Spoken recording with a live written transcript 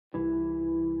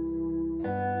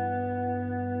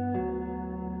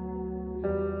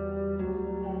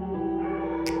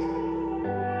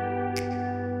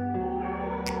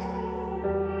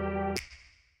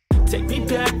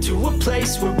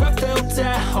place where I felt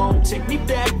at home. Take me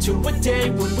back to a day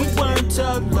when we weren't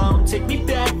alone. Take me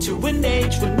back to an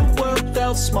age when the world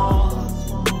felt small.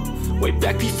 Way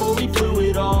back before we blew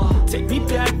it all. Take me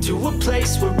back to a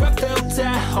place where I felt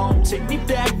at home. Take me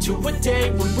back to a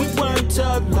day when we weren't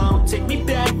alone. Take me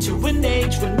back to an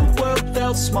age when the world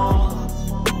felt small.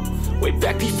 Way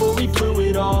back before we blew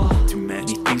it all. Too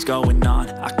many things going on,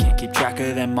 I can't keep track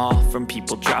of them all. From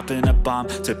people dropping a bomb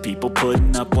to people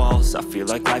putting up walls. I feel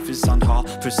like life is on hold,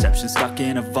 perception stuck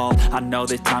in a vault. I know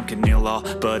that time can heal all,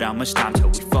 but how much time till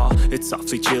we fall? It's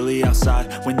awfully chilly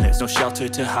outside when there's no shelter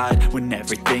to hide. When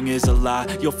everything is a lie,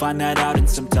 you'll find that out in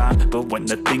some time. But when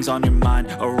the things on your mind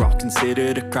are all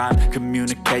considered a crime,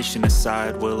 communication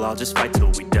aside, we'll all just fight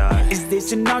till we die. Is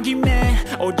this an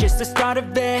argument or just the start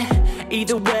of it?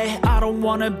 Either way, I don't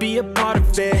wanna be a part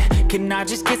of it. Can I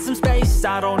just get some space?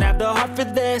 I don't have the heart for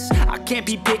this. I can't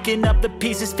be picking up the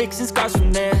pieces, fixing scars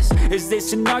from this. Is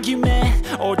this an argument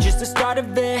or just the start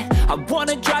of it? I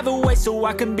wanna drive away so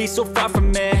I can be so far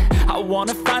from it. I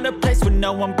wanna find a place where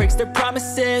no one breaks their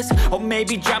promises. Or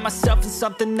maybe drown myself in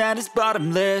something that is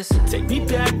bottomless. Take me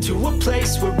back to a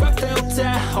place where I felt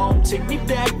at home. Take me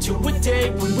back to a day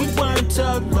when we weren't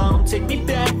alone. Take me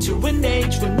back to an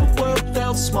age when the world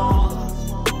felt small.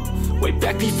 Way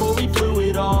back before we blew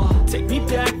it all. Take me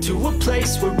back to a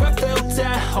place where I felt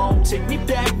at home. Take me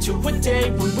back to a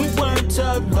day when we weren't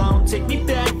alone. Take me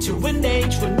back to an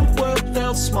age when the world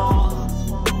felt small.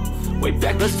 Way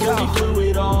back before we blew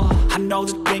it all. I know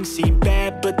that things seem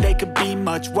bad, but they could be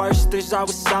much worse. There's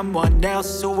always someone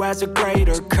else who has a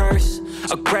greater curse,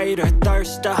 a greater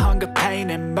thirst, a hunger,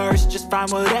 pain, and mercy. Just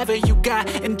find whatever you got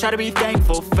and try to be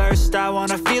thankful first. I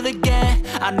wanna feel again,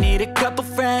 I need a couple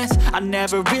friends. I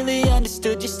never really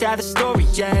understood just how the story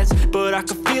ends, but I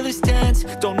can feel it's tense,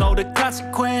 don't know the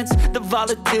consequence. The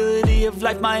volatility of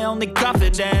life, my only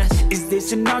confidence. Is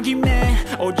this an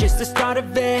argument or just the start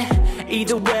of it?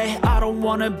 Either way, I don't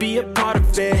wanna be a part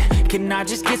of it. Can I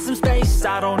just get some space?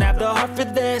 I don't have the heart for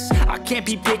this. I can't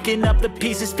be picking up the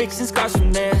pieces, fixing scars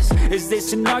from this. Is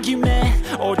this an argument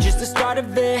or just the start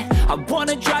of it? I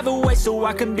wanna drive away so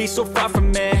I can be so far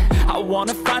from it. I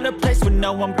wanna find a place where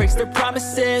no one breaks their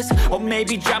promises. Or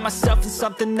maybe drown myself in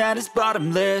something that is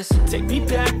bottomless. Take me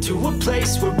back to a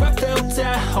place where I felt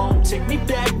at home. Take me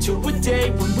back to a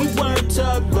day when we weren't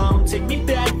alone. Take me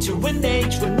back to an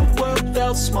age when the world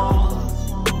felt small.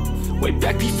 Way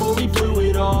back before we blew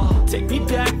it all. Take me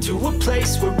back to a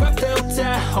place where I felt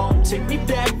at home. Take me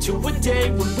back to a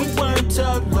day when we weren't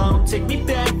alone. Take me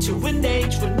back to an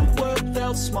age when the world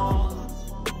felt small.